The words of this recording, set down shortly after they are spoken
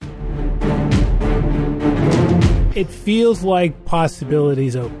it feels like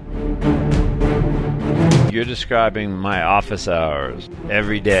possibilities open. You're describing my office hours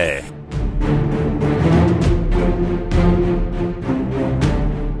every day.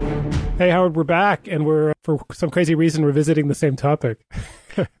 Hey, Howard, we're back, and we're, for some crazy reason, we're visiting the same topic.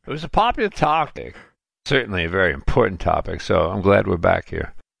 It was a popular topic, certainly a very important topic, so I'm glad we're back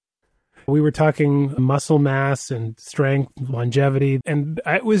here. We were talking muscle mass and strength, longevity, and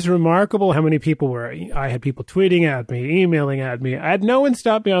it was remarkable how many people were. I had people tweeting at me, emailing at me. I had no one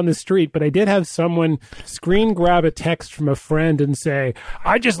stop me on the street, but I did have someone screen grab a text from a friend and say,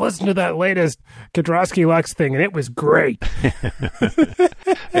 I just listened to that latest Kedrowski Lux thing, and it was great.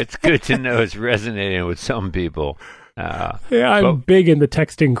 It's good to know it's resonating with some people. I'm big in the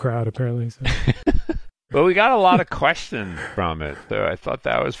texting crowd, apparently. So. Well, we got a lot of questions from it, so I thought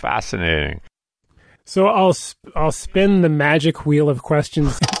that was fascinating. So I'll spin the magic wheel of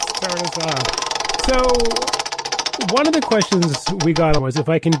questions to start us off. So one of the questions we got was, if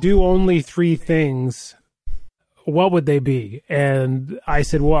I can do only 3 things, what would they be? And I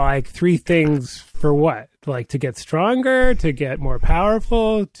said, well, like 3 things for what? Like to get stronger, to get more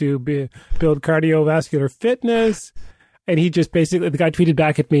powerful, to build cardiovascular fitness. And he just basically, the guy tweeted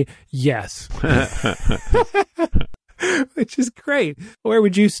back at me, yes. Which is great. Where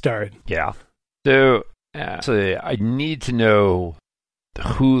would you start? Yeah. So I need to know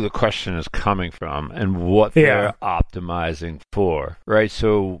who the question is coming from and what they're optimizing for, right?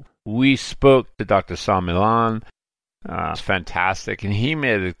 So we spoke to Dr. Sam Milan. It's fantastic. And he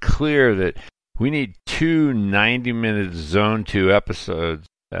made it clear that we need 2 90-minute Zone 2 episodes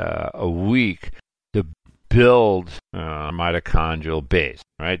a week to build mitochondrial base,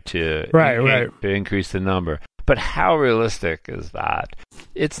 right? To increase the number. But how realistic is that?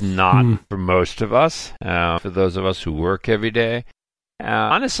 It's not for most of us, for those of us who work every day.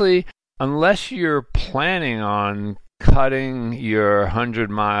 Honestly, unless you're planning on cutting your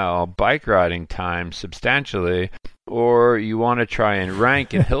 100-mile bike riding time substantially, or you want to try and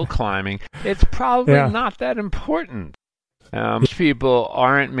rank in hill climbing, it's probably not that important. Most people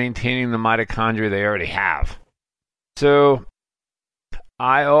aren't maintaining the mitochondria they already have. So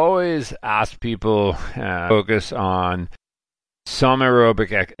I always ask people focus on some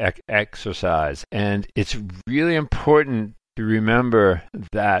aerobic exercise. And it's really important to remember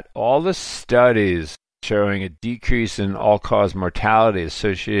that all the studies showing a decrease in all-cause mortality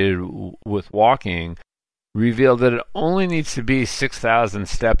associated with walking reveal that it only needs to be 6,000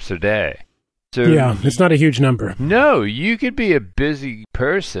 steps a day. So it's not a huge number. No, you could be a busy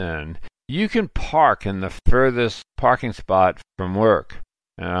person. You can park in the furthest parking spot from work.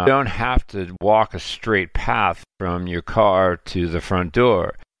 You don't have to walk a straight path from your car to the front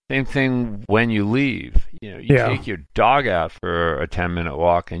door. Same thing when you leave. You take your dog out for a 10-minute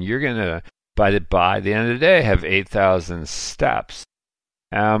walk, and you're going to, by the end of the day, have 8,000 steps.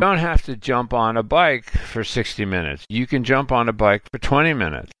 You don't have to jump on a bike for 60 minutes. You can jump on a bike for 20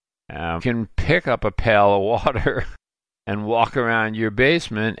 minutes. You can pick up a pail of water and walk around your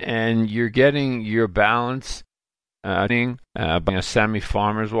basement, and you're getting your balance, by a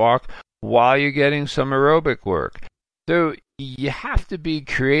semi-farmer's walk, while you're getting some aerobic work. So you have to be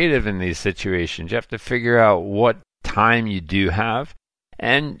creative in these situations. You have to figure out what time you do have,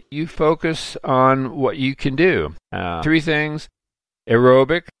 and you focus on what you can do. 3 things.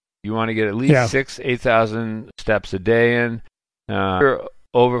 Aerobic, you want to get at least 8,000 steps a day in. You're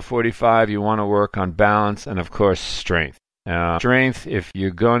over 45, you want to work on balance, and of course, strength. Strength, if you're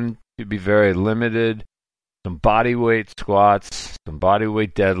going to be very limited, some body weight squats, some body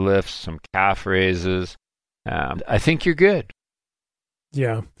weight deadlifts, some calf raises. I think you're good.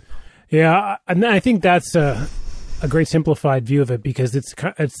 Yeah. And I think that's a great simplified view of it, because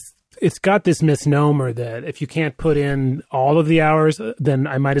it's got this misnomer that if you can't put in all of the hours, then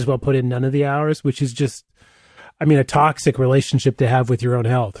I might as well put in none of the hours, which is just, a toxic relationship to have with your own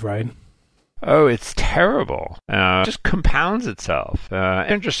health, right? Oh, it's terrible. It just compounds itself.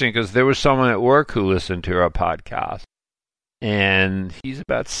 Interesting, because there was someone at work who listened to our podcast, and he's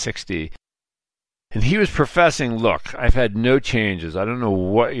about 60. And he was professing, look, I've had no changes. I don't know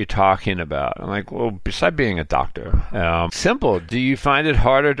what you're talking about. I'm like, well, besides being a doctor, simple. Do you find it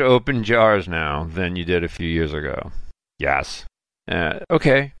harder to open jars now than you did a few years ago? Yes.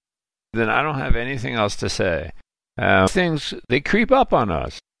 Okay. Then I don't have anything else to say. Things, they creep up on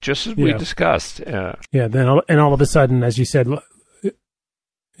us, just as we discussed. Then all of a sudden, as you said,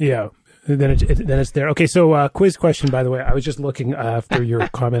 then it's there. Okay, so quiz question, by the way. I was just looking after your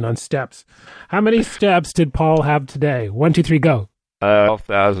comment on steps. How many steps did Paul have today? 1, 2, 3, go.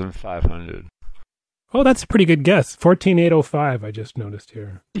 12,500. Oh, that's a pretty good guess. 14,805. I just noticed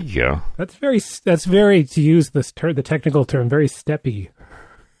here. There you go. That's very to use this the technical term, very steppy.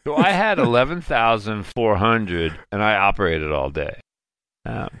 So I had 11,400, and I operated all day.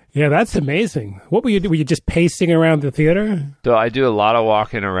 Yeah, that's amazing. What were you doing? Were you just pacing around the theater? So I do a lot of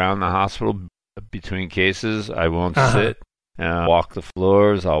walking around the hospital between cases. I won't sit. Walk the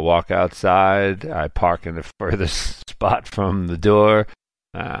floors. I'll walk outside. I park in the furthest spot from the door.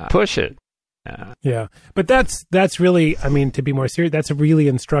 Push it. Yeah, but that's really, I mean, to be more serious, that's a really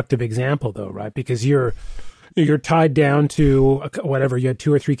instructive example, though, right? Because you're tied down to whatever, you had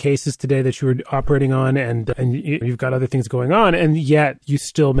 2 or 3 cases today that you were operating on, and you've got other things going on, and yet you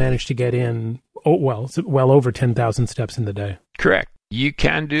still managed to get in well over 10,000 steps in the day. Correct. You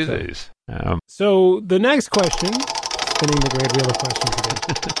can do these. So the next question, spinning the great wheel of questions again,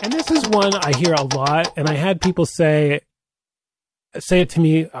 and this is one I hear a lot, and I had people say it to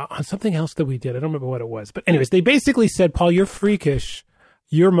me on something else that we did. I don't remember what it was. But anyways, they basically said, Paul, you're freakish.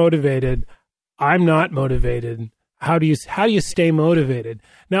 You're motivated. I'm not motivated. How do you stay motivated?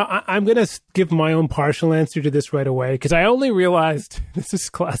 Now, I'm going to give my own partial answer to this right away, because I only realized, this is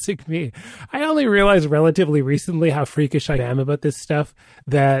classic me, I only realized relatively recently how freakish I am about this stuff,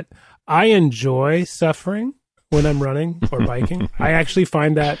 that I enjoy suffering when I'm running or biking. I actually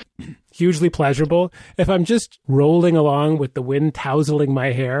find that hugely pleasurable. If I'm just rolling along with the wind tousling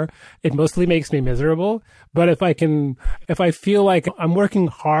my hair, it mostly makes me miserable. But if I feel like I'm working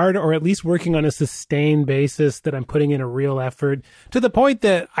hard, or at least working on a sustained basis, that I'm putting in a real effort to the point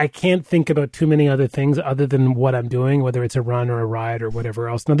that I can't think about too many other things other than what I'm doing, whether it's a run or a ride or whatever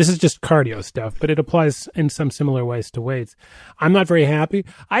else. Now, this is just cardio stuff, but it applies in some similar ways to weights. I'm not very happy.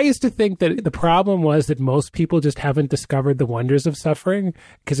 I used to think that the problem was that most people just haven't discovered the wonders of suffering,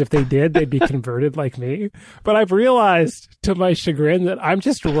 because if they did, they'd be converted like me. But I've realized, to my chagrin, that I'm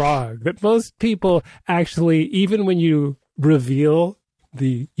just wrong, that most people actually, even when you reveal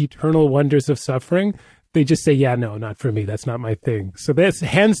the eternal wonders of suffering, they just say, yeah, no, not for me. That's not my thing. So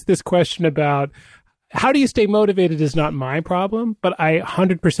hence this question about how do you stay motivated is not my problem, but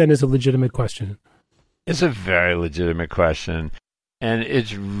 100% is a legitimate question. It's a very legitimate question. And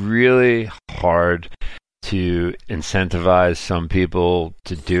it's really hard to incentivize some people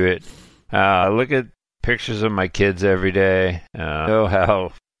to do it. I look at pictures of my kids every day. I know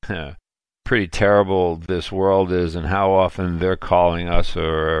how pretty terrible this world is, and how often they're calling us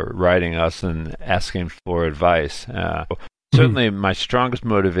or writing us and asking for advice. Certainly, my strongest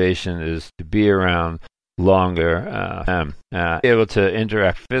motivation is to be around longer, able to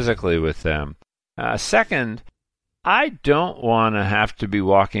interact physically with them. Second, I don't want to have to be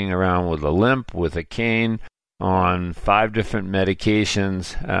walking around with a limp, with a cane, on 5 different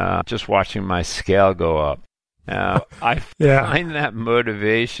medications, just watching my scale go up. I find that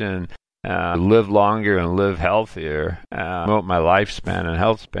motivation to live longer and live healthier, promote my lifespan and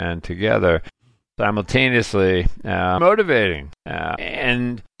health span together, simultaneously motivating.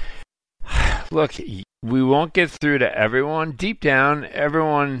 And look, we won't get through to everyone. Deep down,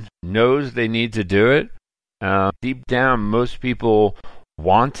 everyone knows they need to do it. Deep down, most people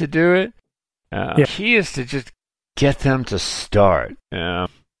want to do it. The key is to just get them to start. A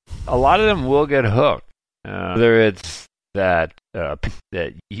lot of them will get hooked. Whether it's that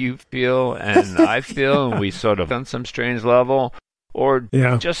you feel and I feel, and we sort of on some strange level, or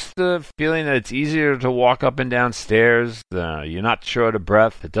just the feeling that it's easier to walk up and down stairs. You're not short of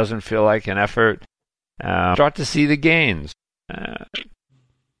breath. It doesn't feel like an effort. Start to see the gains.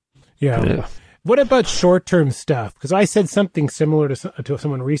 What about short-term stuff? Because I said something similar to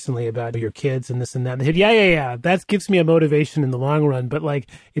someone recently about your kids and this and that. They said, yeah, that gives me a motivation in the long run. But like,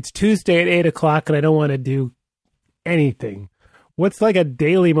 it's Tuesday at 8:00 and I don't want to do anything. What's like a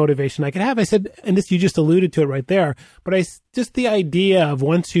daily motivation I could have? I said, and this, you just alluded to it right there, but just the idea of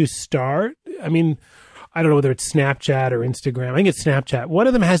once you start, I mean, I don't know whether it's Snapchat or Instagram. I think it's Snapchat. One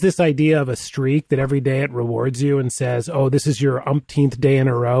of them has this idea of a streak that every day it rewards you and says, oh, this is your umpteenth day in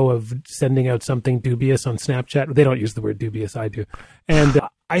a row of sending out something dubious on Snapchat. They don't use the word dubious. I do. And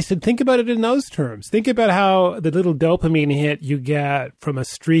I said, think about it in those terms. Think about how the little dopamine hit you get from a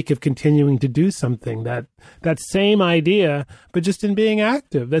streak of continuing to do something, that same idea, but just in being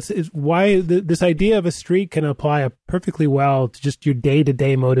active. That's why this idea of a streak can apply perfectly well to just your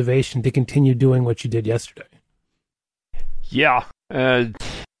day-to-day motivation to continue doing what you did yesterday. Yeah. We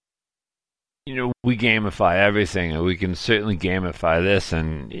gamify everything, and we can certainly gamify this,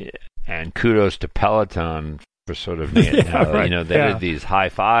 and kudos to Peloton for sort of, they did these high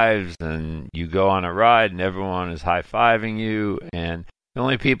fives, and you go on a ride and everyone is high fiving you, and the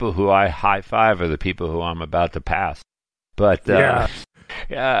only people who I high five are the people who I'm about to pass. But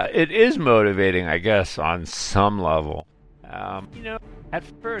it is motivating, I guess, on some level. At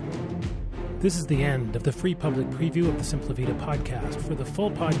first. This is the end of the free public preview of the Simpla Vida podcast. For the full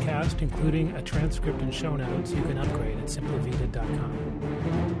podcast, including a transcript and show notes, you can upgrade at simplavida.com.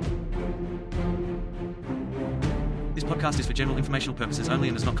 This podcast is for general informational purposes only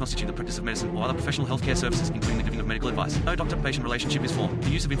and does not constitute the practice of medicine or other professional healthcare services, including the giving of medical advice. No doctor-patient relationship is formed. The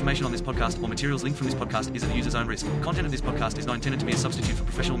use of information on this podcast or materials linked from this podcast is at the user's own risk. The content of this podcast is not intended to be a substitute for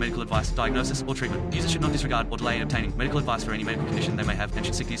professional medical advice, diagnosis, or treatment. Users should not disregard or delay in obtaining medical advice for any medical condition they may have and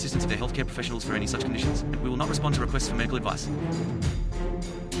should seek the assistance of their healthcare professionals for any such conditions. We will not respond to requests for medical advice.